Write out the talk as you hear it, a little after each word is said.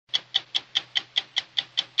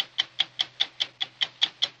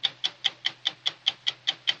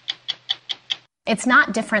It's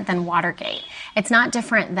not different than Watergate. It's not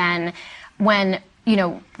different than when,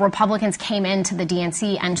 Republicans came into the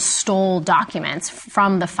DNC and stole documents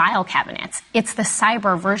from the file cabinets. It's the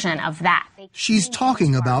cyber version of that. She's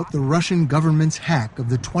talking about the Russian government's hack of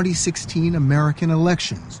the 2016 American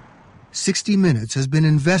elections. 60 Minutes has been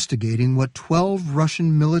investigating what 12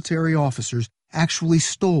 Russian military officers actually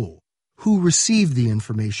stole, who received the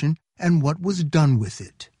information, and what was done with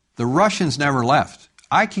it. The Russians never left.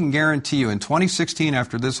 I can guarantee you in 2016,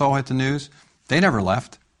 after this all hit the news, they never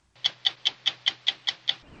left.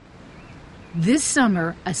 This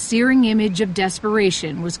summer, a searing image of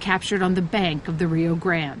desperation was captured on the bank of the Rio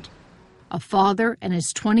Grande. A father and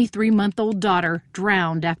his 23-month-old daughter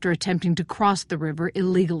drowned after attempting to cross the river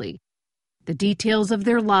illegally. The details of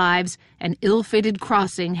their lives and ill-fated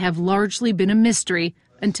crossing have largely been a mystery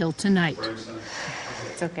until tonight.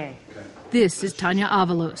 It's okay. This is Tania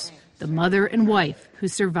Avalos, the mother and wife who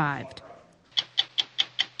survived.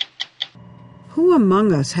 Who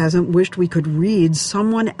among us hasn't wished we could read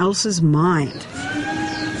someone else's mind?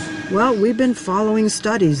 Well, we've been following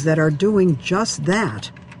studies that are doing just that,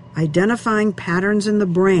 identifying patterns in the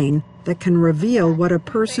brain that can reveal what a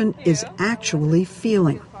person is actually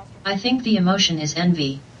feeling. I think the emotion is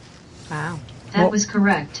envy. Wow. That was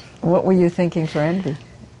correct. What were you thinking for envy?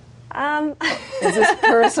 Is this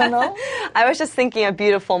personal? I was just thinking of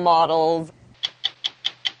beautiful models.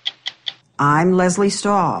 I'm Lesley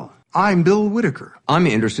Stahl. I'm Bill Whitaker. I'm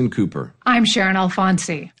Anderson Cooper. I'm Sharyn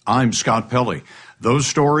Alfonsi. I'm Scott Pelley. Those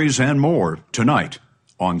stories and more tonight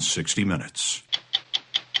on 60 Minutes.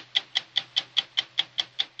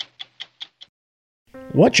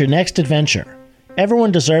 What's your next adventure?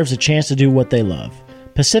 Everyone deserves a chance to do what they love.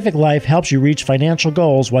 Pacific Life helps you reach financial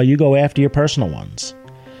goals while you go after your personal ones.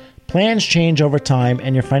 Plans change over time,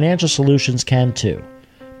 and your financial solutions can too.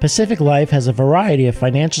 Pacific Life has a variety of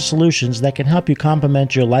financial solutions that can help you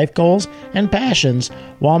complement your life goals and passions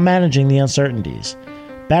while managing the uncertainties.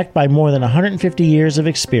 Backed by more than 150 years of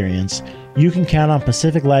experience, you can count on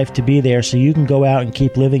Pacific Life to be there so you can go out and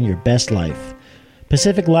keep living your best life.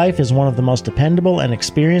 Pacific Life is one of the most dependable and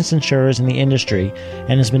experienced insurers in the industry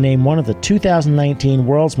and has been named one of the 2019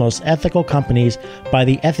 World's Most Ethical Companies by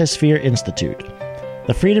the Ethisphere Institute.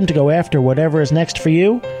 The freedom to go after whatever is next for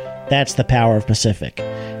you? That's the power of Pacific.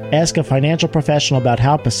 Ask a financial professional about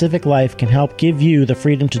how Pacific Life can help give you the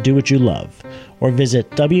freedom to do what you love, or visit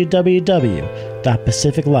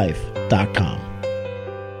www.pacificlife.com.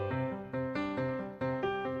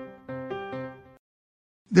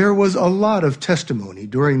 There was a lot of testimony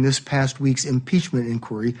during this past week's impeachment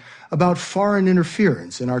inquiry about foreign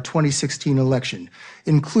interference in our 2016 election,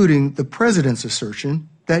 including the president's assertion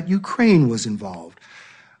that Ukraine was involved.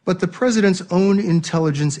 But the president's own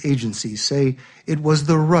intelligence agencies say it was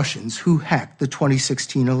the Russians who hacked the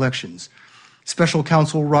 2016 elections. Special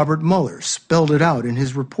counsel Robert Mueller spelled it out in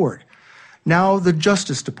his report. Now the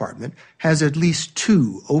Justice Department has at least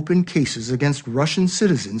 2 open cases against Russian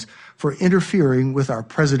citizens for interfering with our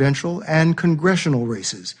presidential and congressional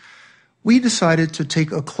races. We decided to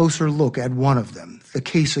take a closer look at one of them, the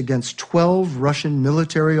case against 12 Russian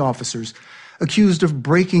military officers accused of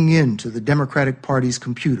breaking into the Democratic Party's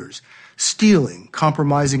computers, stealing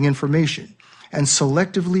compromising information, and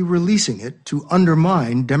selectively releasing it to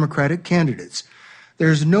undermine Democratic candidates.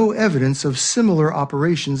 There's no evidence of similar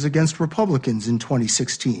operations against Republicans in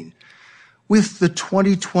 2016. With the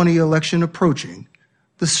 2020 election approaching,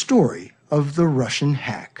 the story of the Russian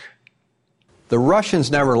hack. The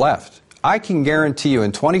Russians never left. I can guarantee you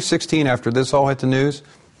in 2016, after this all hit the news,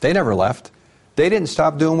 they never left. They didn't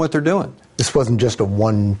stop doing what they're doing. This wasn't just a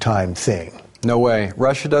one-time thing. No way.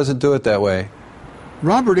 Russia doesn't do it that way.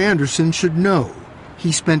 Robert Anderson should know.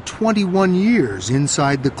 He spent 21 years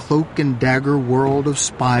inside the cloak and dagger world of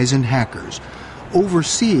spies and hackers,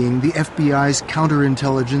 overseeing the FBI's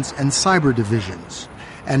counterintelligence and cyber divisions,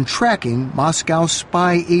 and tracking Moscow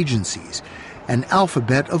spy agencies, an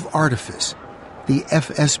alphabet of artifice, the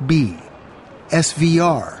FSB,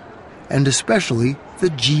 SVR, and especially the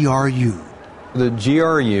GRU. The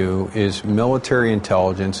GRU is military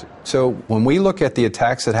intelligence. So when we look at the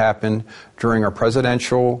attacks that happened during our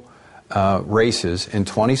presidential races in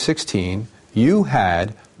 2016, you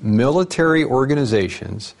had military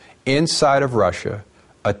organizations inside of Russia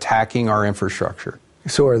attacking our infrastructure.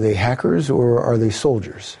 So are they hackers or are they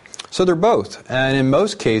soldiers? So they're both. And in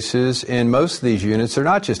most cases, in most of these units, they're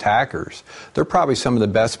not just hackers. They're probably some of the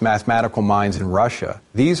best mathematical minds in Russia.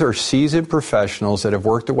 These are seasoned professionals that have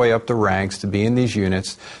worked their way up the ranks to be in these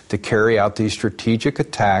units to carry out these strategic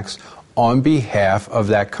attacks on behalf of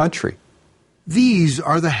that country. These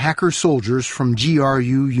are the hacker soldiers from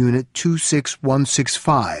GRU Unit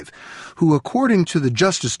 26165, who, according to the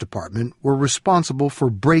Justice Department, were responsible for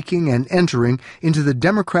breaking and entering into the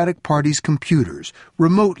Democratic Party's computers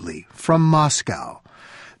remotely from Moscow.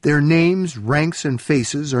 Their names, ranks, and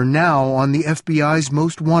faces are now on the FBI's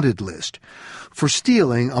most wanted list for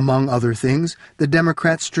stealing, among other things, the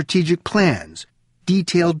Democrats' strategic plans,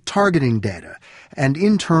 detailed targeting data, and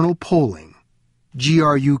internal polling.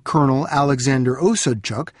 GRU Colonel Alexander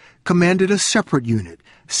Osadchuk commanded a separate unit,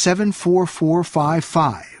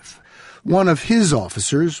 74455. One of his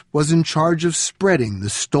officers was in charge of spreading the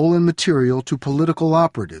stolen material to political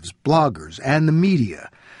operatives, bloggers, and the media.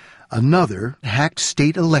 Another hacked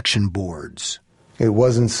state election boards. It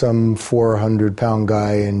wasn't some 400-pound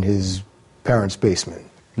guy in his parents' basement.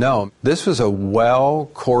 No, this was a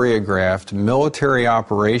well-choreographed military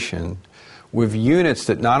operation with units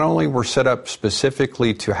that not only were set up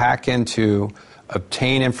specifically to hack into,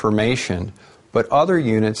 obtain information, but other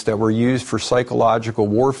units that were used for psychological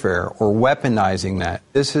warfare or weaponizing that.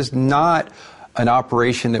 This is not an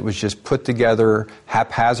operation that was just put together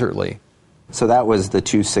haphazardly. So that was the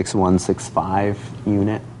 26165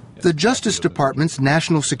 unit? The Justice Department's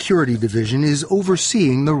National Security Division is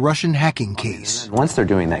overseeing the Russian hacking case. Once they're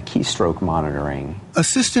doing that keystroke monitoring.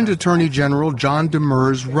 Assistant Attorney General John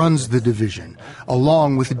Demers runs the division,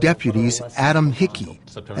 along with deputies Adam Hickey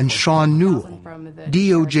and Sean Newell.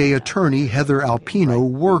 DOJ attorney Heather Alpino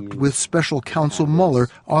worked with Special Counsel Mueller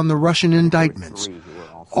on the Russian indictments.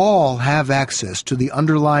 All have access to the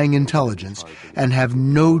underlying intelligence and have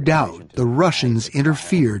no doubt the Russians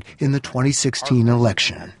interfered in the 2016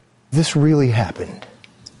 election. This really happened.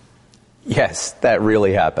 Yes, that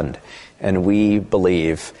really happened. And we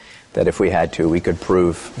believe that if we had to, we could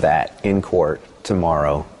prove that in court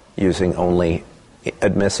tomorrow using only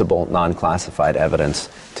admissible, non-classified evidence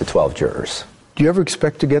to 12 jurors. Do you ever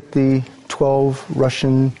expect to get the 12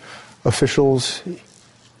 Russian officials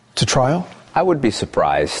to trial? I would be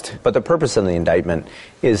surprised, but the purpose of the indictment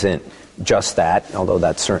isn't just that, although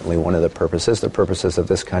that's certainly one of the purposes. The purposes of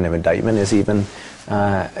this kind of indictment is even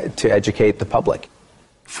to educate the public.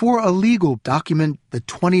 For a legal document, the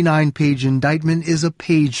 29-page indictment is a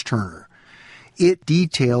page-turner. It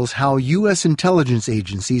details how U.S. intelligence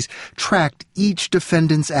agencies tracked each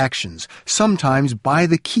defendant's actions, sometimes by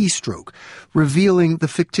the keystroke, revealing the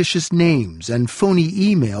fictitious names and phony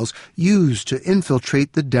emails used to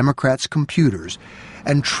infiltrate the Democrats' computers,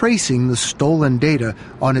 and tracing the stolen data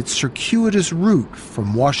on its circuitous route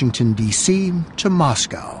from Washington, D.C. to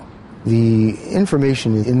Moscow. The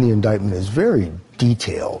information in the indictment is very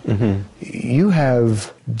detailed. Mm-hmm. You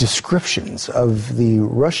have descriptions of the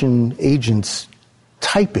Russian agents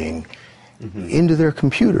typing into their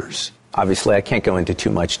computers. Obviously, I can't go into too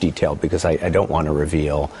much detail because I don't want to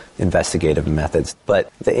reveal investigative methods.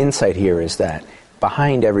 But the insight here is that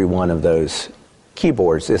behind every one of those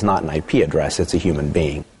keyboards is not an IP address, it's a human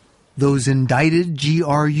being. Those indicted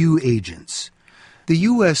GRU agents. The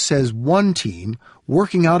U.S. says one team,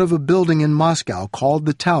 working out of a building in Moscow called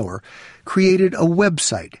the Tower, created a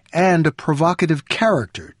website and a provocative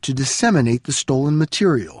character to disseminate the stolen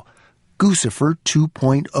material, Guccifer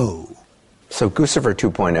 2.0. So Guccifer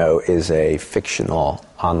 2.0 is a fictional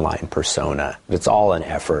online persona. It's all an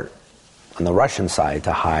effort on the Russian side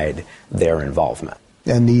to hide their involvement.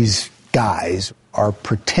 And these guys are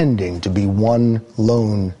pretending to be one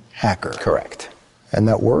lone hacker. Correct. And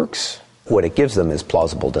that works? What it gives them is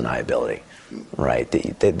plausible deniability, right?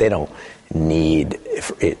 They don't need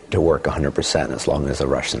it to work 100% as long as the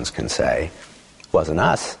Russians can say, it wasn't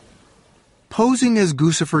us. Posing as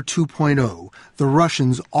Guccifer 2.0, the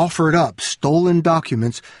Russians offered up stolen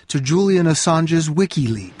documents to Julian Assange's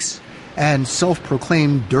WikiLeaks and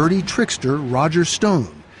self-proclaimed dirty trickster Roger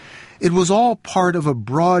Stone. It was all part of a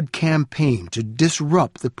broad campaign to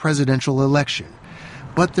disrupt the presidential election.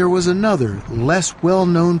 But there was another, less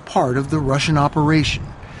well-known part of the Russian operation,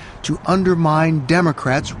 to undermine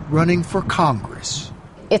Democrats running for Congress.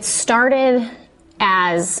 It started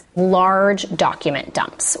as large document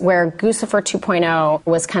dumps, where Guccifer 2.0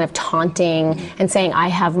 was kind of taunting and saying, I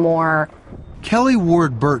have more. Kelly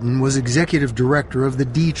Ward Burton was executive director of the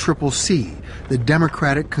DCCC, the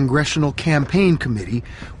Democratic Congressional Campaign Committee,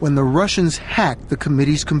 when the Russians hacked the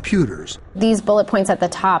committee's computers. These bullet points at the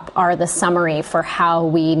top are the summary for how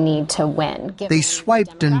we need to win. They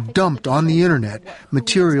swiped and dumped on the internet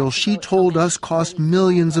material she told us cost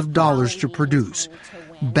millions of dollars to produce.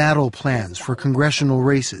 Battle plans for congressional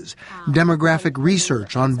races, demographic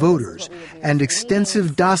research on voters, and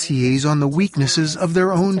extensive dossiers on the weaknesses of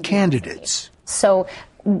their own candidates. So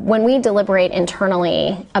when we deliberate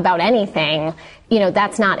internally about anything,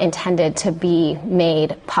 that's not intended to be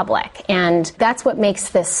made public. And that's what makes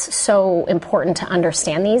this so important to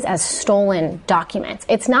understand these as stolen documents.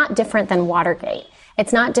 It's not different than Watergate.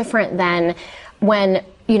 It's not different than when,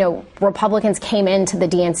 Republicans came into the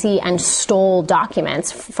DNC and stole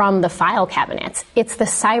documents from the file cabinets. It's the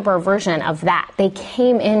cyber version of that. They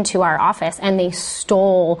came into our office and they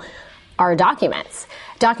stole our documents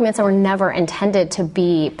that were never intended to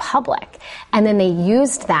be public. And then they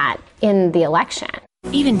used that in the election.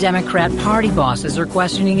 Even Democrat party bosses are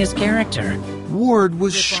questioning his character. Ward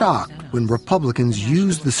was shocked when Republicans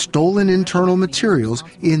used the stolen internal materials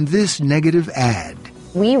in this negative ad.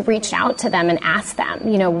 We reached out to them and asked them,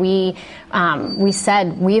 we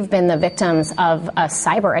said we've been the victims of a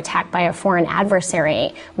cyber attack by a foreign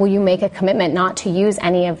adversary. Will you make a commitment not to use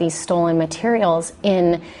any of these stolen materials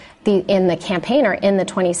in the campaign or in the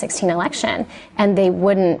 2016 election? And they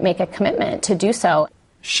wouldn't make a commitment to do so.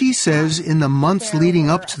 She says in the months leading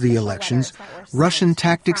up to the elections, Russian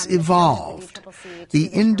tactics evolved. The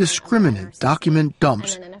indiscriminate document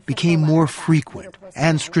dumps became more frequent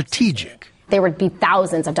and strategic. There would be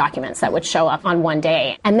thousands of documents that would show up on one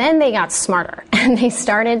day. And then they got smarter and they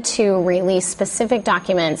started to release specific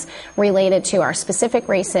documents related to our specific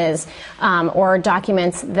races, or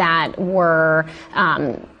documents that were,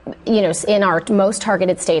 in our most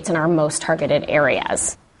targeted states and our most targeted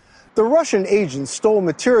areas. The Russian agents stole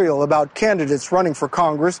material about candidates running for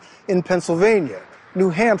Congress in Pennsylvania, New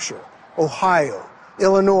Hampshire, Ohio,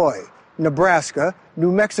 Illinois, Nebraska,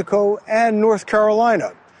 New Mexico, and North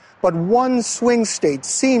Carolina. But one swing state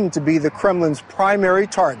seemed to be the Kremlin's primary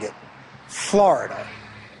target, Florida.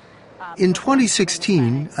 In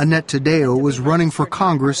 2016, Annette Taddeo was running for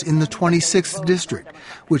Congress in the 26th District,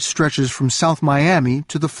 which stretches from South Miami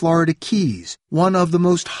to the Florida Keys, one of the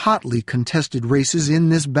most hotly contested races in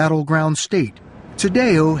this battleground state.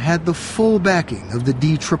 Taddeo had the full backing of the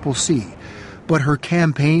DCCC, but her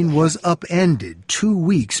campaign was upended 2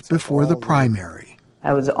 weeks before the primary.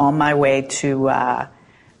 I was on my way to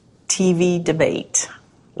TV debate,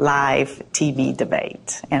 live TV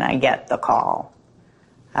debate, and I get the call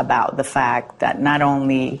about the fact that not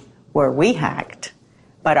only were we hacked,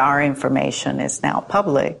 but our information is now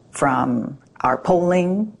public, from our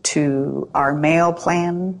polling to our mail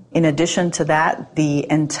plan. In addition to that, the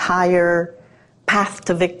entire path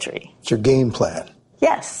to victory. It's your game plan.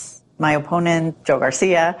 Yes. My opponent, Joe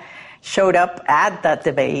Garcia, showed up at that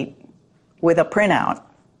debate with a printout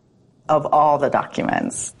of all the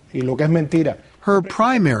documents. Her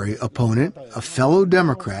primary opponent, a fellow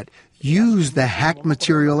Democrat, used the hacked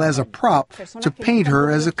material as a prop to paint her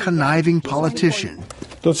as a conniving politician.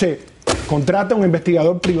 The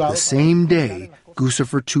same day,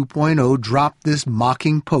 Guccifer 2.0 dropped this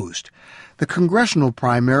mocking post. The congressional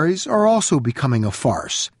primaries are also becoming a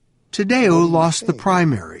farce. Taddeo lost the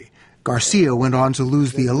primary. Garcia went on to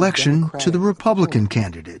lose the election to the Republican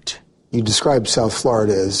candidate. You described South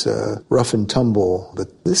Florida as rough and tumble,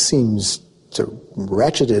 but this seems to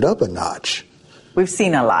ratchet it up a notch. We've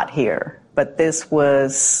seen a lot here, but this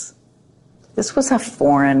was a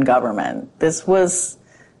foreign government. This was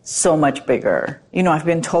so much bigger. I've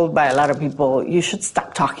been told by a lot of people, you should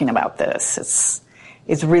stop talking about this.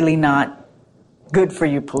 It's really not good for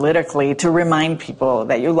you politically to remind people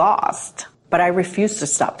that you lost. But I refuse to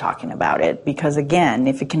stop talking about it because, again,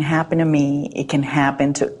 if it can happen to me, it can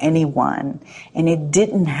happen to anyone. And it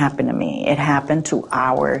didn't happen to me. It happened to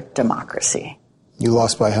our democracy. You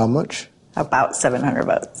lost by how much? About 700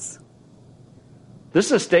 votes. This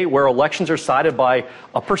is a state where elections are decided by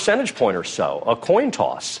a percentage point or so, a coin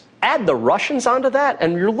toss. Add the Russians onto that,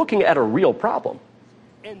 and you're looking at a real problem.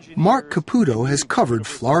 Mark Caputo has covered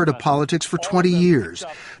Florida politics for 20 years.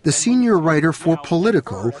 The senior writer for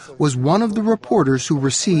Politico was one of the reporters who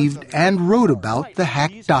received and wrote about the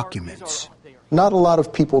hacked documents. Not a lot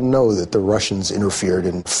of people know that the Russians interfered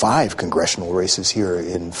in 5 congressional races here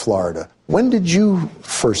in Florida. When did you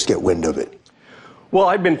first get wind of it? Well,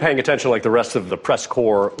 I'd been paying attention, like the rest of the press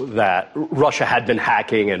corps, that Russia had been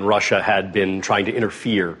hacking and Russia had been trying to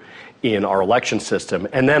interfere in our election system.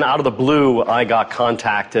 And then out of the blue, I got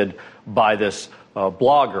contacted by this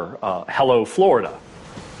blogger, Hello Florida.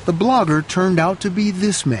 The blogger turned out to be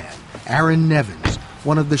this man, Aaron Nevins,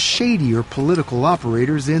 one of the shadier political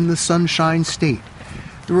operators in the Sunshine State.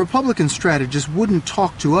 The Republican strategist wouldn't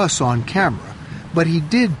talk to us on camera, but he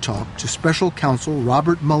did talk to special counsel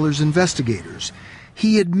Robert Mueller's investigators.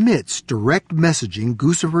 He admits direct messaging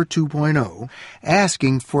Guccifer 2.0,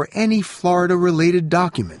 asking for any Florida-related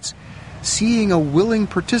documents. Seeing a willing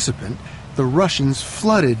participant, the Russians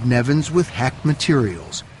flooded Nevins with hacked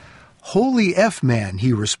materials. "Holy F, man,"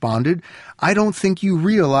 he responded. "I don't think you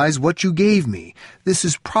realize what you gave me. This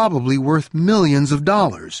is probably worth millions of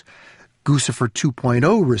dollars." Guccifer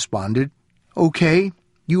 2.0 responded, "Okay,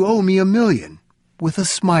 you owe me $1 million," with a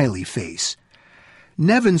smiley face.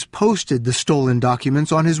 Nevins posted the stolen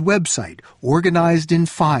documents on his website, organized in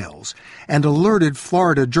files, and alerted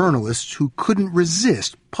Florida journalists who couldn't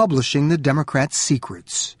resist publishing the Democrats'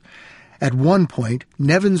 secrets. At one point,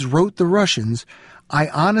 Nevins wrote the Russians, "I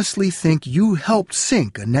honestly think you helped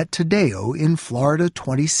sink Annette Taddeo in Florida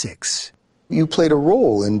 26. You played a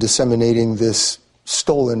role in disseminating this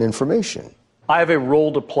stolen information. I have a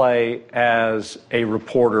role to play as a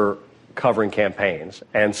reporter covering campaigns,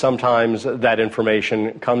 and sometimes that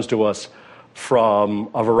information comes to us from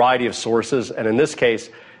a variety of sources, and in this case,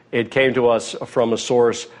 it came to us from a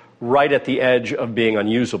source right at the edge of being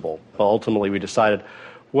unusable. Ultimately, we decided,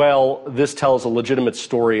 well, this tells a legitimate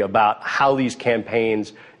story about how these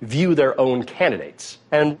campaigns view their own candidates,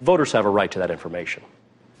 and voters have a right to that information.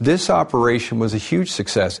 This operation was a huge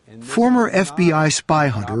success. Former FBI spy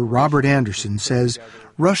hunter Robert Anderson says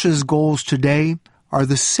Russia's goals today are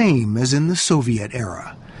the same as in the Soviet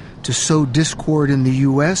era, to sow discord in the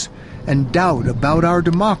U.S. and doubt about our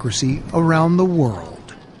democracy around the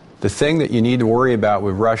world. The thing that you need to worry about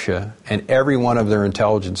with Russia and every one of their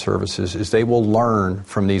intelligence services is they will learn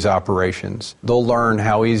from these operations. They'll learn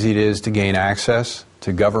how easy it is to gain access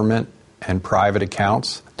to government and private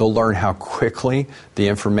accounts. They'll learn how quickly the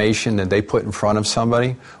information that they put in front of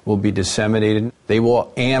somebody will be disseminated. They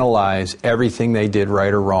will analyze everything they did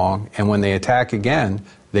right or wrong, and when they attack again,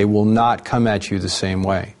 they will not come at you the same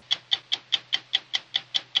way.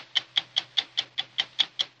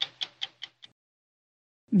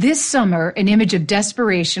 This summer, an image of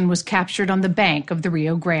desperation was captured on the bank of the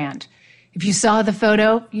Rio Grande. If you saw the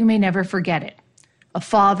photo, you may never forget it. A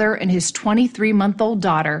father and his 23-month-old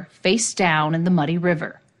daughter face down in the muddy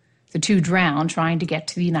river. The two drowned trying to get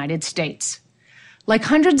to the United States. Like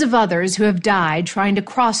hundreds of others who have died trying to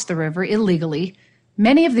cross the river illegally,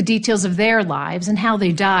 many of the details of their lives and how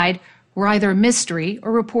they died were either a mystery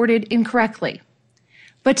or reported incorrectly.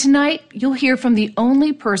 But tonight, you'll hear from the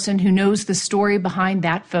only person who knows the story behind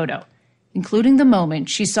that photo, including the moment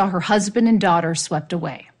she saw her husband and daughter swept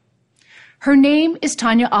away. Her name is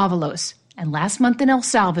Tania Avalos, and last month in El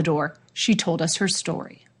Salvador, she told us her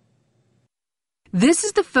story. This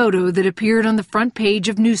is the photo that appeared on the front page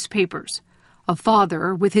of newspapers. A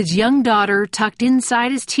father with his young daughter tucked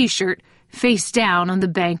inside his T-shirt, face down on the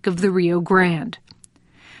bank of the Rio Grande.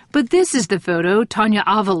 But this is the photo Tania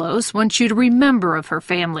Avalos wants you to remember of her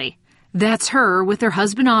family. That's her with her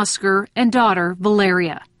husband Oscar and daughter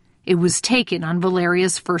Valeria. It was taken on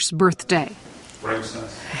Valeria's first birthday.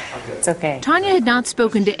 It's okay. Tania had not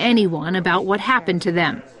spoken to anyone about what happened to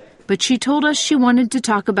them, but she told us she wanted to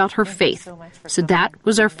talk about her faith, so that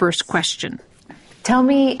was our first question. Tell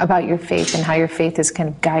me about your faith and how your faith has kind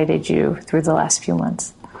of guided you through the last few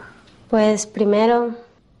months. First,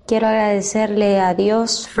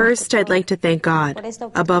 I'd like to thank God,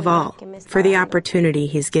 above all, for the opportunity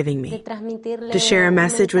He's giving me to share a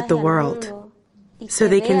message with the world so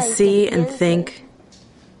they can see and think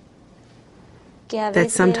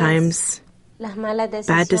that sometimes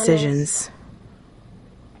bad decisions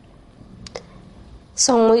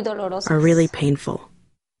are really painful.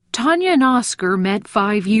 Tania and Oscar met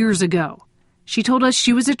 5 years ago. She told us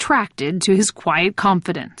she was attracted to his quiet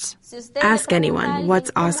confidence. Ask anyone,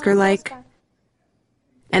 what's Oscar like?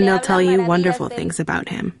 And they'll tell you wonderful things about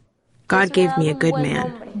him. God gave me a good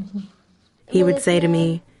man. He would say to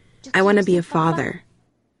me, I want to be a father.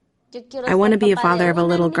 I want to be a father of a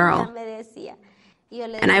little girl.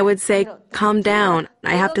 And I would say, calm down,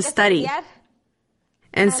 I have to study.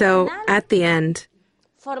 And so, at the end,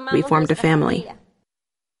 we formed a family.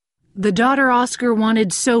 The daughter Oscar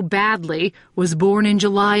wanted so badly was born in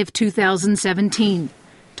July of 2017.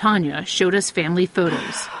 Tania showed us family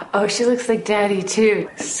photos. Oh, she looks like Daddy, too.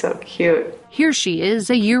 So cute. Here she is,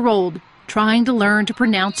 a year old, trying to learn to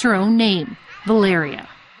pronounce her own name, Valeria.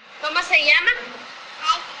 ¿Cómo se llama?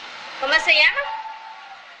 ¿Cómo se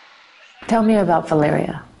llama? Tell me about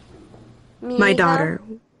Valeria. My daughter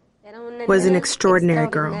was an extraordinary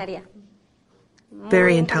girl,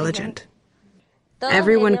 very intelligent.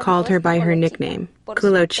 Everyone called her by her nickname,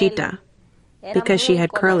 Culochita, because she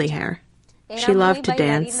had curly hair. She loved to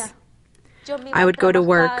dance. I would go to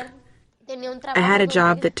work. I had a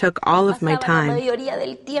job that took all of my time.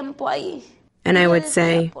 And I would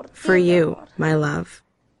say, for you, my love,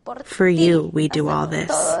 for you, we do all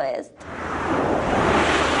this.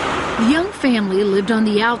 The young family lived on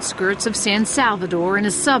the outskirts of San Salvador in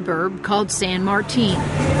a suburb called San Martin.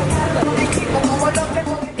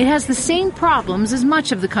 It has the same problems as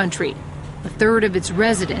much of the country. A third of its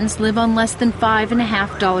residents live on less than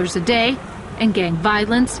 $5.50 a day, and gang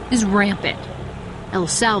violence is rampant. El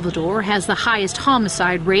Salvador has the highest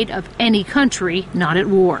homicide rate of any country not at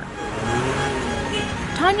war.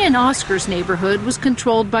 Tania and Oscar's neighborhood was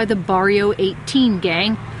controlled by the Barrio 18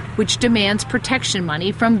 gang, which demands protection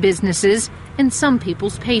money from businesses and some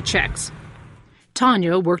people's paychecks.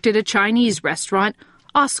 Tania worked at a Chinese restaurant,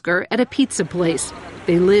 Oscar at a pizza place.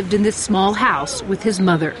 They lived in this small house with his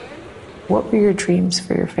mother. What were your dreams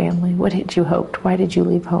for your family? What had you hoped? Why did you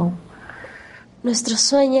leave home?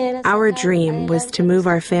 Our dream was to move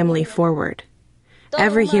our family forward.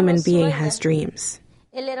 Every human being has dreams.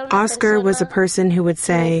 Oscar was a person who would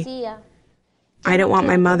say, I don't want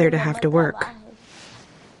my mother to have to work.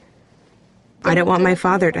 I don't want my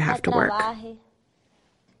father to have to work.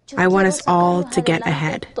 I want us all to get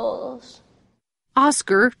ahead.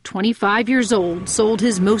 Oscar, 25 years old, sold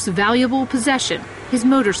his most valuable possession, his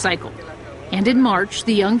motorcycle. And in March,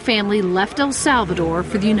 the young family left El Salvador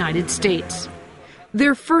for the United States.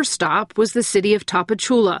 Their first stop was the city of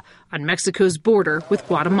Tapachula, on Mexico's border with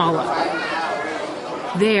Guatemala.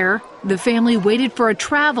 There, the family waited for a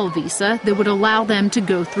travel visa that would allow them to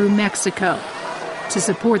go through Mexico. To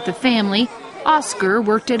support the family, Oscar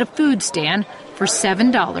worked at a food stand for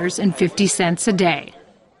 $7.50 a day.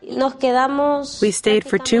 We stayed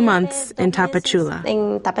for 2 months in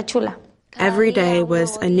Tapachula. Every day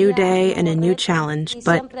was a new day and a new challenge,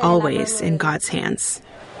 but always in God's hands.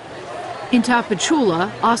 In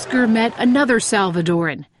Tapachula, Oscar met another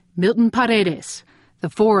Salvadoran, Milton Paredes. The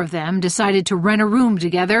four of them decided to rent a room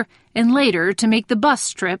together and later to make the bus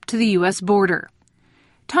trip to the U.S. border.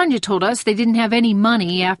 Tania told us they didn't have any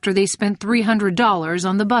money after they spent $300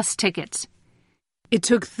 on the bus tickets. It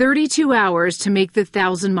took 32 hours to make the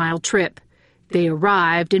 1,000-mile trip. They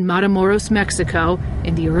arrived in Matamoros, Mexico,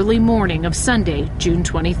 in the early morning of Sunday, June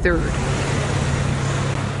 23rd.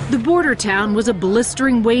 The border town was a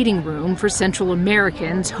blistering waiting room for Central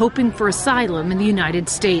Americans hoping for asylum in the United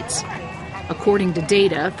States. According to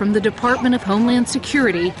data from the Department of Homeland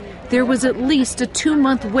Security, there was at least a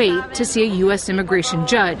 2-month wait to see a U.S. immigration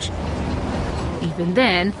judge. Even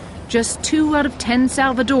then, just 2 out of 10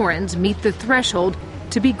 Salvadorans meet the threshold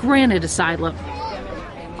to be granted asylum.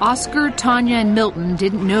 Oscar, Tania, and Milton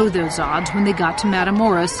didn't know those odds when they got to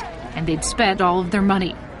Matamoros, and they'd spent all of their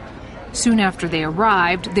money. Soon after they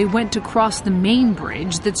arrived, they went to cross the main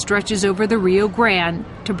bridge that stretches over the Rio Grande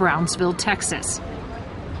to Brownsville, Texas.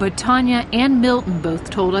 But Tania and Milton both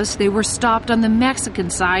told us they were stopped on the Mexican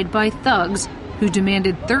side by thugs who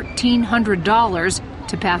demanded $1,300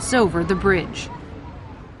 to pass over the bridge.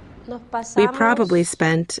 We probably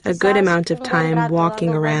spent a good amount of time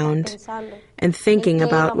walking around and thinking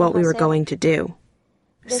about what we were going to do.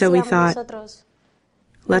 So we thought,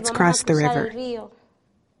 let's cross the river.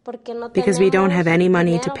 Because we don't have any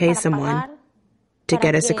money to pay someone to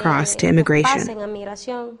get us across to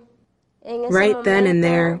immigration. Right then and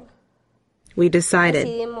there, we decided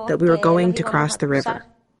that we were going to cross the river.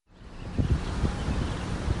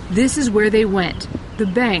 This is where they went, the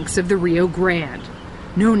banks of the Rio Grande.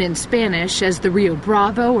 Known in Spanish as the Rio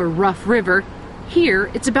Bravo or Rough River,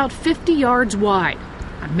 here it's about 50 yards wide.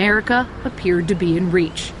 America appeared to be in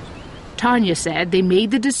reach. Tania said they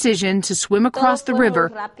made the decision to swim across the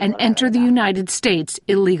river and enter the United States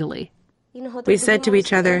illegally. We said to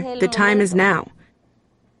each other, the time is now.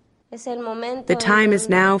 The time is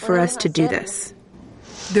now for us to do this.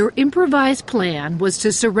 Their improvised plan was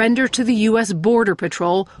to surrender to the U.S. Border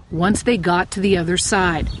Patrol once they got to the other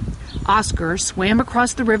side. Oscar swam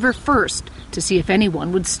across the river first to see if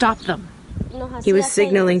anyone would stop them. He was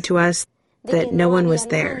signaling to us that no one was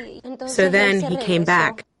there. So then he came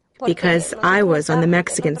back because I was on the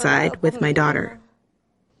Mexican side with my daughter.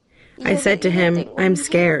 I said to him, I'm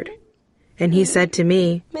scared. And he said to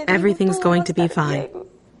me, everything's going to be fine.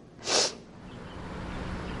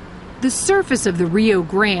 The surface of the Rio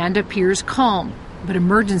Grande appears calm, but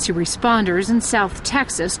emergency responders in South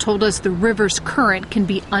Texas told us the river's current can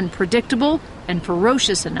be unpredictable and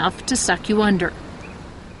ferocious enough to suck you under.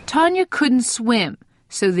 Tania couldn't swim,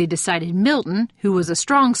 so they decided Milton, who was a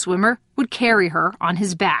strong swimmer, would carry her on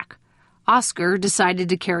his back. Oscar decided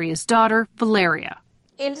to carry his daughter, Valeria.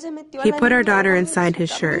 He put our daughter inside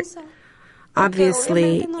his shirt.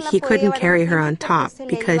 Obviously, he couldn't carry her on top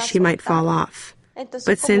because she might fall off.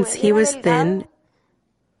 But since he was thin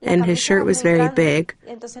and his shirt was very big,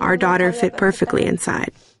 our daughter fit perfectly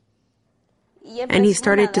inside. And he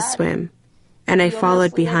started to swim, and I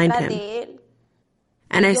followed behind him.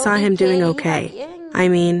 And I saw him doing okay. I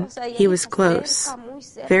mean, he was close,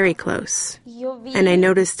 very close. And I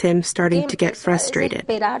noticed him starting to get frustrated.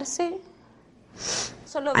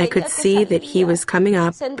 I could see that he was coming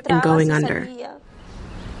up and going under.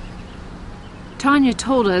 Tania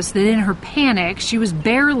told us that in her panic, she was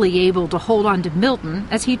barely able to hold on to Milton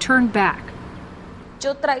as he turned back.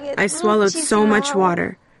 I swallowed so much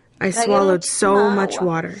water. I swallowed so much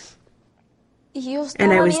water.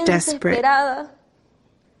 And I was desperate.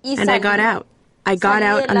 And I got out. I got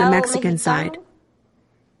out on the Mexican side.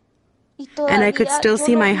 And I could still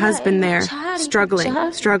see my husband there,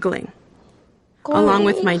 struggling, along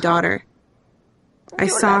with my daughter. I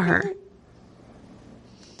saw her.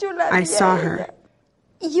 I saw her.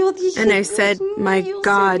 And I said, my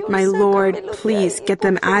God, my Lord, please get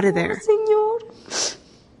them out of there.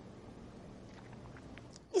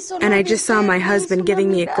 And I just saw my husband giving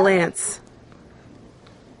me a glance.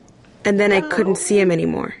 And then I couldn't see him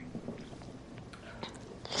anymore.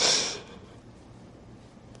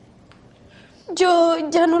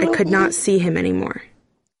 I could not see him anymore.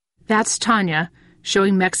 That's Tania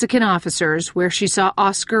showing Mexican officers where she saw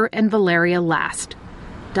Oscar and Valeria last.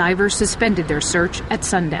 Divers suspended their search at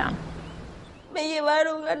sundown.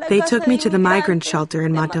 They took me to the migrant shelter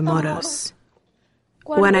in Matamoros.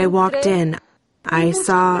 When I walked in, I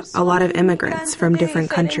saw a lot of immigrants from different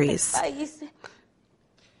countries.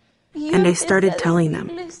 And I started telling them,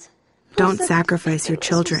 don't sacrifice your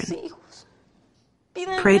children.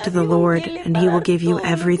 Pray to the Lord and He will give you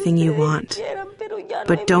everything you want.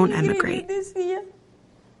 But don't emigrate.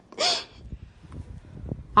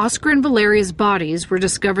 Oscar and Valeria's bodies were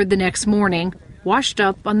discovered the next morning, washed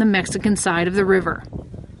up on the Mexican side of the river.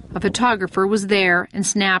 A photographer was there and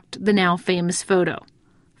snapped the now famous photo.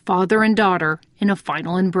 Father and daughter in a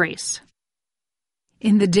final embrace.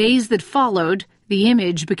 In the days that followed, the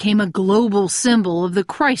image became a global symbol of the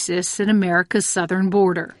crisis at America's southern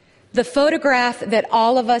border. The photograph that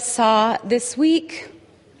all of us saw this week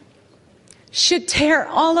should tear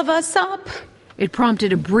all of us up. It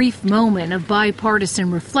prompted a brief moment of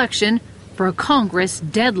bipartisan reflection for a Congress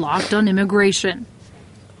deadlocked on immigration.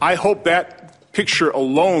 I hope that picture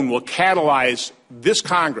alone will catalyze this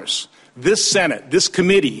Congress, this Senate, this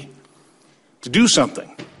committee to do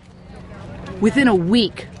something. Within a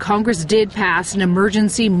week, Congress did pass an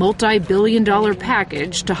emergency multi-billion-dollar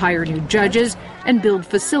package to hire new judges and build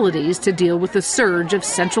facilities to deal with the surge of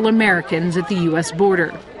Central Americans at the U.S.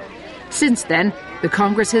 border. Since then, the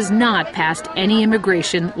Congress has not passed any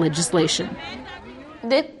immigration legislation.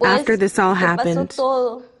 After this all happened,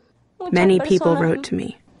 many people wrote to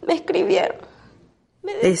me.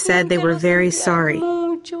 They said they were very sorry.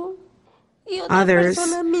 Others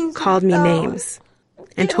called me names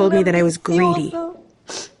and told me that I was greedy,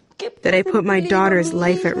 that I put my daughter's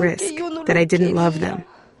life at risk, that I didn't love them.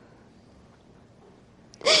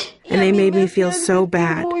 And they made me feel so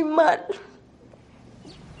bad.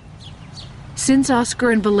 Since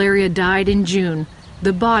Oscar and Valeria died in June,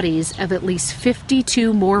 the bodies of at least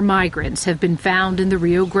 52 more migrants have been found in the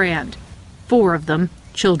Rio Grande, 4 of them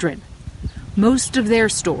children. Most of their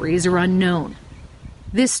stories are unknown.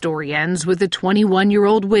 This story ends with a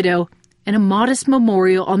 21-year-old widow and a modest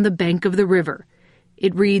memorial on the bank of the river.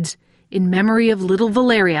 It reads, "In memory of little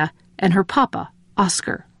Valeria and her papa,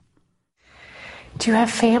 Oscar." Do you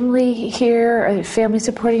have family here? Are family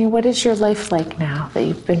supporting you? What is your life like now that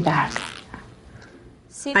you've been back?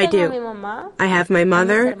 I do. I have my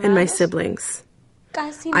mother and my siblings.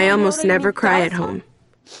 I almost never cry at home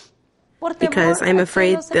because I'm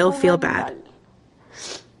afraid they'll feel bad.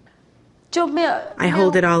 I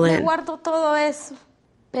hold it all in.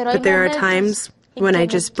 But there are times when I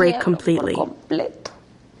just break completely.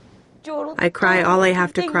 I cry all I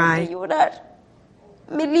have to cry.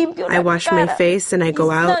 I wash my face and I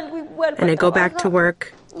go out and I go back to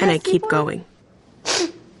work and I keep going.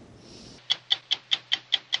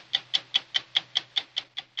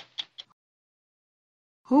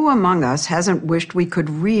 Who among us hasn't wished we could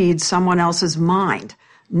read someone else's mind,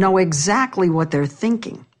 know exactly what they're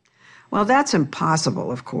thinking? Well, that's impossible,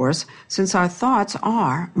 of course, since our thoughts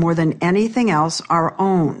are, more than anything else, our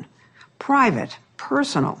own. Private,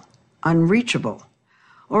 personal, unreachable.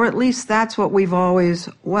 Or at least that's what we've always,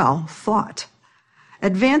 thought.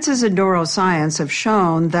 Advances in neuroscience have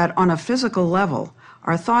shown that on a physical level,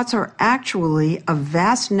 our thoughts are actually a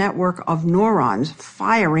vast network of neurons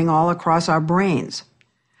firing all across our brains.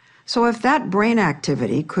 So if that brain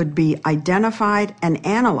activity could be identified and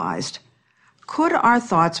analyzed, could our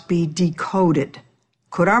thoughts be decoded?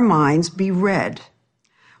 Could our minds be read?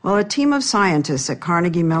 Well, a team of scientists at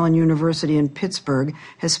Carnegie Mellon University in Pittsburgh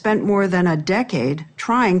has spent more than a decade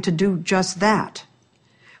trying to do just that.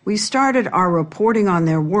 We started our reporting on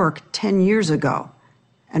their work 10 years ago,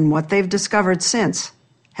 and what they've discovered since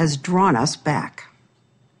has drawn us back.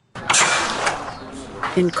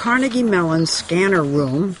 In Carnegie Mellon's scanner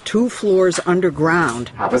room, 2 floors underground,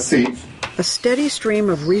 have a seat. A steady stream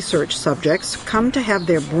of research subjects come to have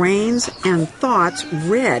their brains and thoughts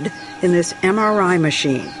read in this MRI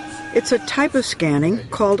machine. It's a type of scanning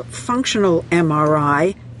called functional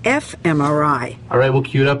MRI, fMRI. All right, we'll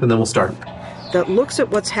cue it up and then we'll start. That looks at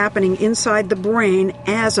what's happening inside the brain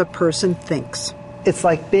as a person thinks. It's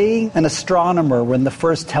like being an astronomer when the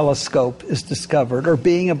first telescope is discovered, or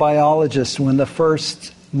being a biologist when the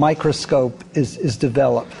first microscope is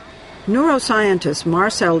developed. Neuroscientist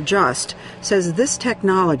Marcel Just says this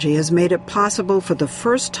technology has made it possible for the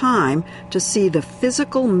first time to see the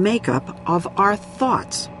physical makeup of our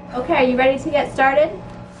thoughts. Okay, are you ready to get started?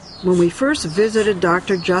 When we first visited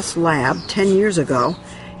Dr. Just's lab 10 years ago,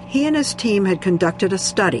 he and his team had conducted a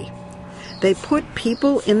study. They put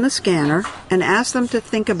people in the scanner and asked them to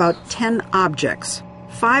think about 10 objects,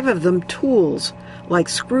 5 of them tools, like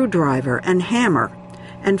screwdriver and hammer,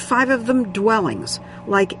 and 5 of them dwellings,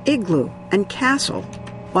 like igloo and castle,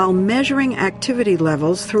 while measuring activity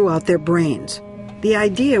levels throughout their brains. The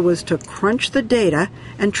idea was to crunch the data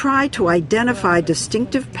and try to identify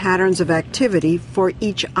distinctive patterns of activity for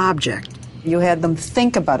each object. You had them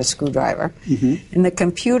think about a screwdriver, and the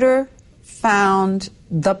computer found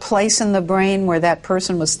the place in the brain where that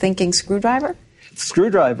person was thinking screwdriver?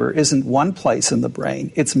 Screwdriver isn't one place in the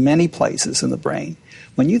brain, it's many places in the brain.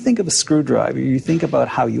 When you think of a screwdriver, you think about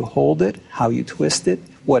how you hold it, how you twist it,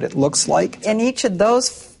 what it looks like. And each of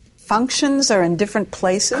those functions are in different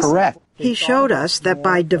places? Correct. He showed us that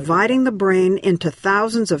by dividing the brain into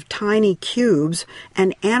thousands of tiny cubes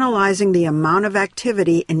and analyzing the amount of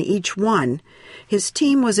activity in each one, his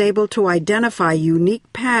team was able to identify unique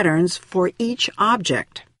patterns for each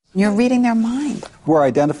object. You're reading their mind. We're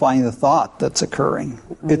identifying the thought that's occurring.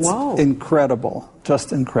 It's incredible,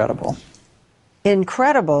 just incredible.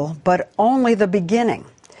 Incredible, but only the beginning.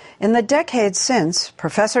 In the decades since,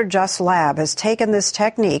 Professor Just's lab has taken this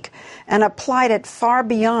technique and applied it far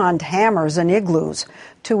beyond hammers and igloos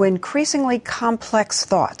to increasingly complex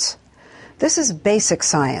thoughts. This is basic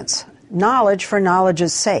science, knowledge for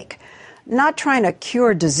knowledge's sake, not trying to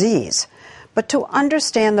cure disease, but to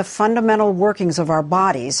understand the fundamental workings of our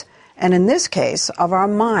bodies, and in this case, of our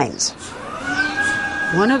minds.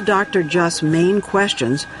 One of Dr. Just's main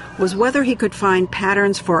questions was whether he could find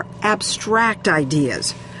patterns for abstract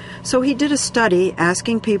ideas. So he did a study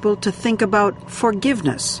asking people to think about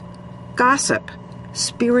forgiveness, gossip,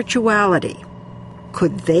 spirituality.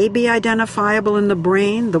 Could they be identifiable in the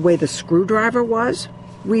brain the way the screwdriver was?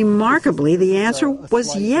 Remarkably, the answer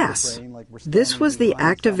was yes. This was the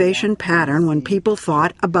activation pattern when people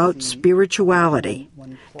thought about spirituality.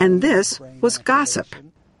 And this was gossip.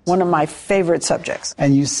 One of my favorite subjects.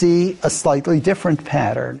 And you see a slightly different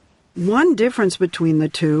pattern. One difference between the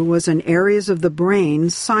two was in areas of the brain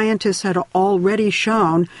scientists had already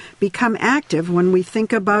shown become active when we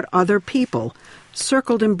think about other people,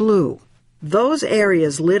 circled in blue. Those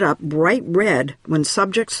areas lit up bright red when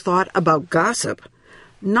subjects thought about gossip,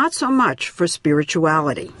 not so much for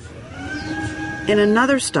spirituality. In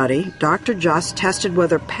another study, Dr. Just tested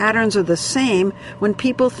whether patterns are the same when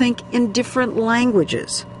people think in different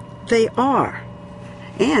languages. They are.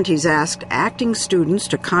 And he's asked acting students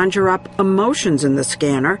to conjure up emotions in the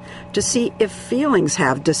scanner to see if feelings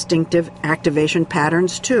have distinctive activation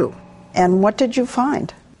patterns too. And what did you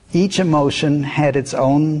find? Each emotion had its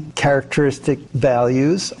own characteristic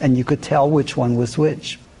values, and you could tell which one was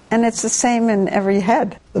which. And it's the same in every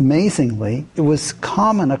head. Amazingly, it was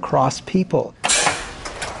common across people.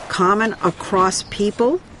 Common across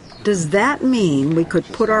people? Does that mean we could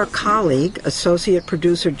put our colleague, associate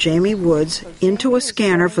producer Jamie Woods, into a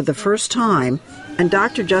scanner for the first time, and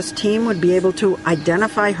Dr. Just's team would be able to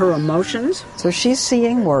identify her emotions? So she's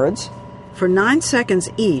seeing words. For 9 seconds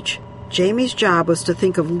each, Jamie's job was to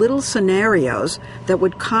think of little scenarios that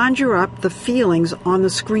would conjure up the feelings on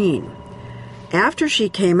the screen. After she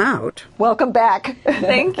came out... Welcome back.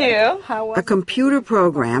 Thank you. A computer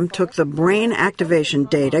program took the brain activation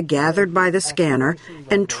data gathered by the scanner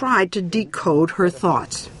and tried to decode her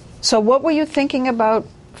thoughts. So what were you thinking about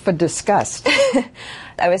for disgust?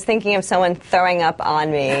 I was thinking of someone throwing up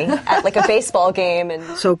on me at like a baseball game.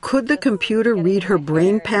 And So could the computer read her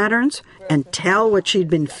brain patterns and tell what she'd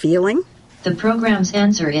been feeling? The program's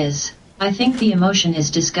answer is, I think the emotion is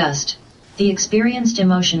disgust. The experienced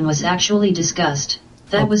emotion was actually disgust.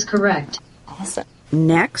 That was correct. Awesome.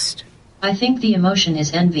 Next. I think the emotion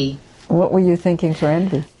is envy. What were you thinking for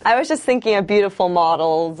envy? I was just thinking of beautiful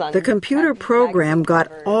models. The computer program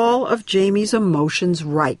got all of Jamie's emotions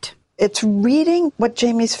right. It's reading what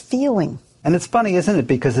Jamie's feeling. And it's funny, isn't it?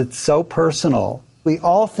 Because it's so personal. We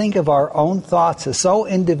all think of our own thoughts as so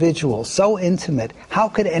individual, so intimate. How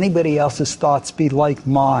could anybody else's thoughts be like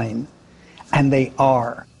mine? And they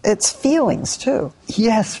are. It's feelings, too.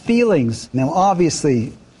 Yes, feelings. Now,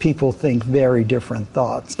 obviously, people think very different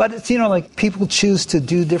thoughts. But it's, like people choose to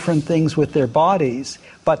do different things with their bodies,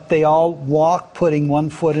 but they all walk putting one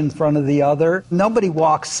foot in front of the other. Nobody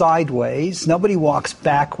walks sideways. Nobody walks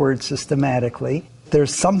backwards systematically.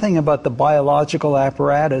 There's something about the biological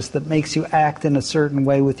apparatus that makes you act in a certain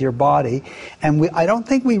way with your body. And I don't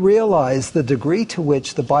think we realize the degree to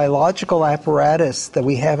which the biological apparatus that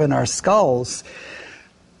we have in our skulls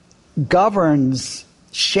governs,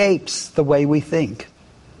 shapes the way we think.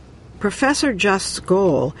 Professor Just's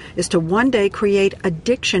goal is to one day create a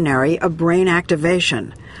dictionary of brain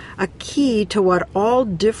activation, a key to what all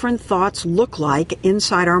different thoughts look like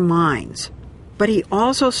inside our minds. But he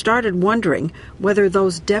also started wondering whether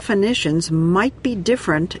those definitions might be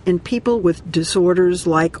different in people with disorders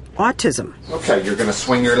like autism. Okay, you're going to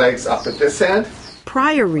swing your legs up at this end.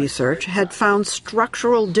 Prior research had found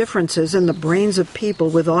structural differences in the brains of people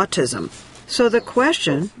with autism. So the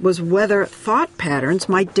question was whether thought patterns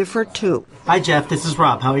might differ too. Hi, Jeff. This is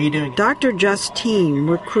Rob. How are you doing? Dr. Just's team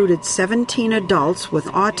recruited 17 adults with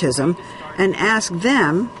autism and asked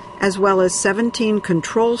them, as well as 17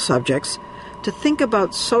 control subjects, to think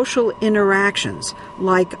about social interactions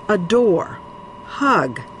like adore,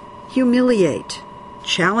 hug, humiliate,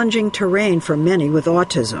 challenging terrain for many with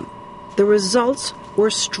autism. The results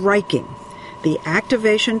were striking. The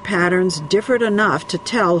activation patterns differed enough to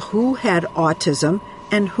tell who had autism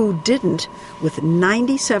and who didn't with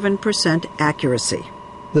 97% accuracy.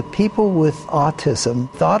 The people with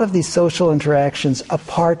autism thought of these social interactions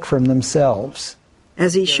apart from themselves.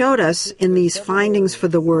 As he showed us in these findings for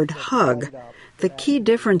the word hug, the key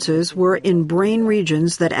differences were in brain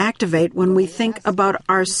regions that activate when we think about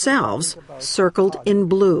ourselves, circled in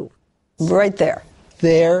blue. Right there.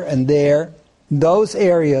 There and there. Those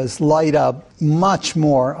areas light up much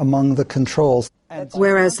more among the controls.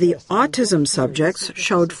 Whereas the autism subjects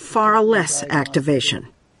showed far less activation.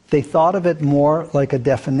 They thought of it more like a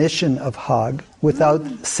definition of hug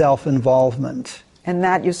without self-involvement. And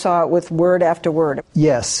that you saw it with word after word.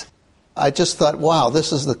 Yes. I just thought, wow,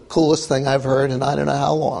 this is the coolest thing I've heard in I don't know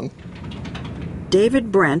how long.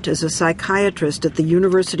 David Brent is a psychiatrist at the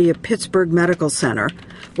University of Pittsburgh Medical Center,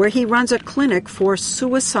 where he runs a clinic for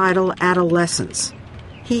suicidal adolescents.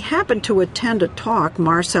 He happened to attend a talk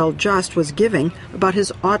Marcel Just was giving about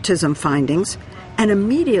his autism findings and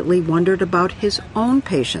immediately wondered about his own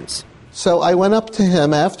patients. So I went up to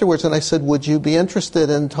him afterwards and I said, would you be interested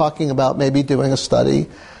in talking about maybe doing a study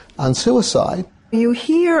on suicide? You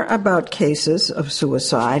hear about cases of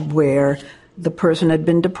suicide where the person had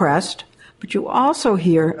been depressed, but you also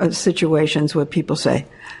hear of situations where people say,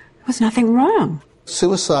 there was nothing wrong.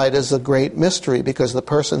 Suicide is a great mystery because the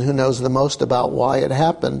person who knows the most about why it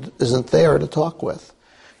happened isn't there to talk with.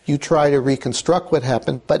 You try to reconstruct what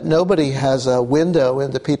happened, but nobody has a window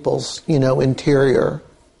into people's, interior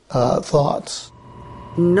thoughts.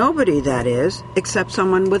 Nobody, that is, except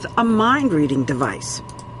someone with a mind-reading device.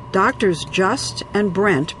 Doctors Just and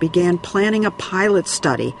Brent began planning a pilot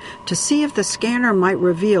study to see if the scanner might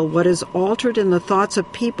reveal what is altered in the thoughts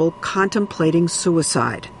of people contemplating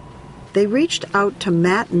suicide. They reached out to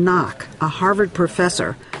Matt Nock, a Harvard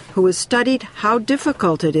professor, who has studied how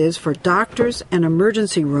difficult it is for doctors and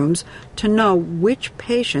emergency rooms to know which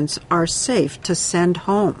patients are safe to send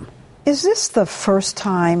home. Is this the first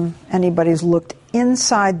time anybody's looked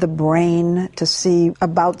inside the brain to see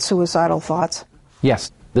about suicidal thoughts?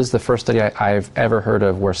 Yes. This is the first study I've ever heard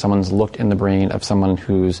of where someone's looked in the brain of someone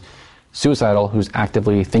who's suicidal, who's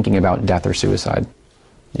actively thinking about death or suicide.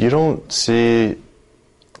 You don't see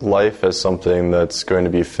life as something that's going to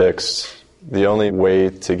be fixed. The only way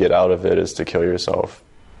to get out of it is to kill yourself.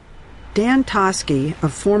 Dan Tosky, a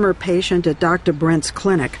former patient at Dr. Brent's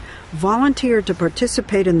clinic, volunteered to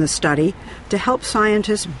participate in the study to help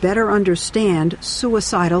scientists better understand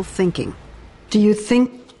suicidal thinking. Do you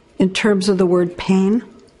think in terms of the word pain?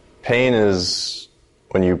 Pain is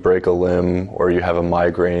when you break a limb or you have a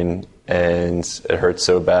migraine and it hurts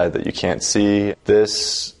so bad that you can't see.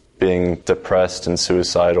 This, being depressed and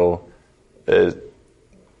suicidal, it's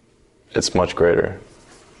much greater.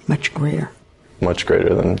 Much greater. Much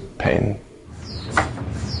greater than pain.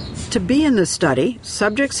 To be in the study,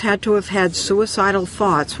 subjects had to have had suicidal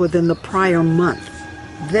thoughts within the prior month.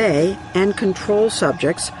 They and control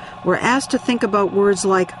subjects were asked to think about words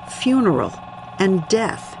like funeral and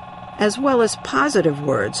death, as well as positive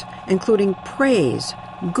words, including praise,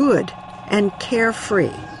 good, and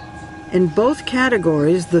carefree. In both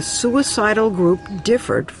categories, the suicidal group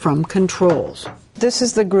differed from controls. This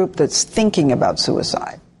is the group that's thinking about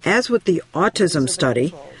suicide. As with the autism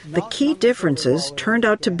study, the key differences turned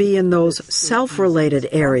out to be in those self-related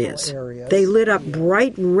areas. They lit up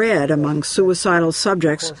bright red among suicidal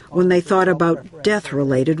subjects when they thought about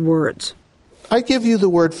death-related words. I give you the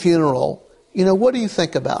word funeral. What do you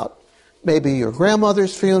think about? Maybe your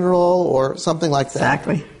grandmother's funeral or something like that.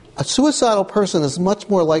 Exactly. A suicidal person is much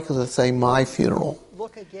more likely to say my funeral.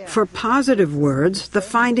 For positive words, the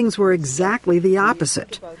findings were exactly the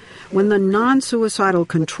opposite. When the non-suicidal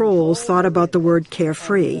controls thought about the word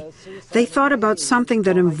carefree, they thought about something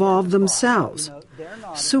that involved themselves.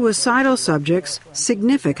 Suicidal subjects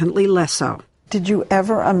significantly less so. Did you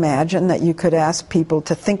ever imagine that you could ask people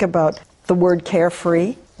to think about the word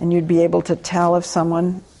carefree and you'd be able to tell if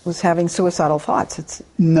someone was having suicidal thoughts?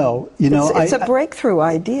 No. It's a breakthrough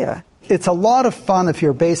idea. It's a lot of fun if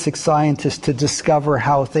you're a basic scientist to discover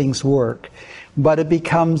how things work. But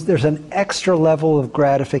there's an extra level of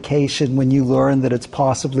gratification when you learn that it's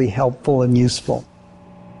possibly helpful and useful.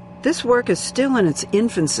 This work is still in its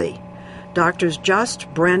infancy. Doctors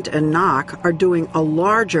Just, Brent, and Knock are doing a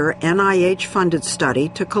larger NIH-funded study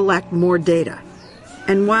to collect more data.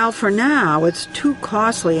 And while for now it's too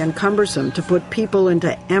costly and cumbersome to put people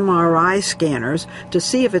into MRI scanners to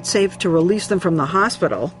see if it's safe to release them from the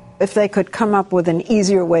hospital, if they could come up with an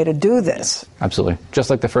easier way to do this. Absolutely.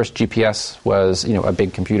 Just like the first GPS was, a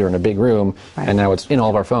big computer in a big room, right, and now it's in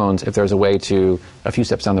all of our phones, if there's a way to, a few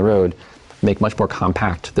steps down the road, make much more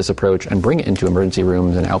compact this approach and bring it into emergency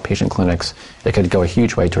rooms and outpatient clinics, it could go a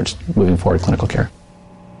huge way towards moving forward clinical care.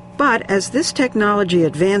 But as this technology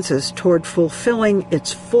advances toward fulfilling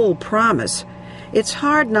its full promise, it's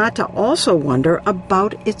hard not to also wonder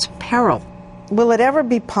about its peril. Will it ever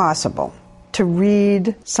be possible to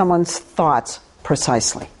read someone's thoughts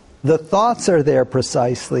precisely? The thoughts are there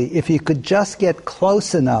precisely if you could just get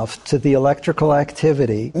close enough to the electrical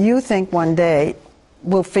activity. You think one day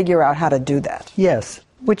we'll figure out how to do that? Yes.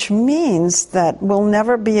 Which means that we'll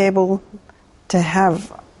never be able to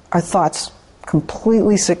have our thoughts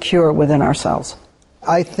completely secure within ourselves.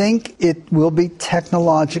 I think it will be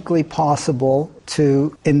technologically possible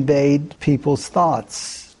to invade people's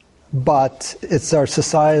thoughts. But it's our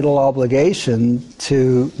societal obligation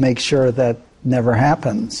to make sure that never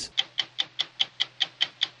happens.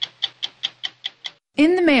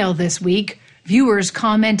 In the mail this week, viewers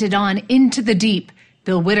commented on Into the Deep,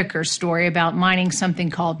 Bill Whitaker's story about mining something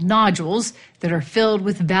called nodules that are filled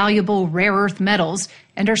with valuable rare earth metals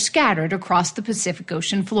and are scattered across the Pacific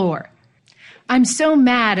Ocean floor. I'm so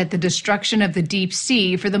mad at the destruction of the deep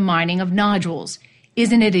sea for the mining of nodules.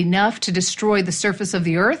 Isn't it enough to destroy the surface of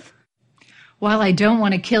the earth? While I don't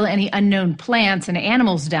want to kill any unknown plants and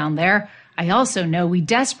animals down there, I also know we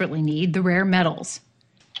desperately need the rare metals.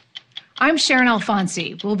 I'm Sharyn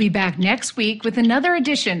Alfonsi. We'll be back next week with another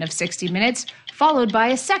edition of 60 Minutes, followed by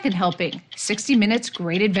a second helping, 60 Minutes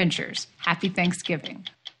Great Adventures. Happy Thanksgiving.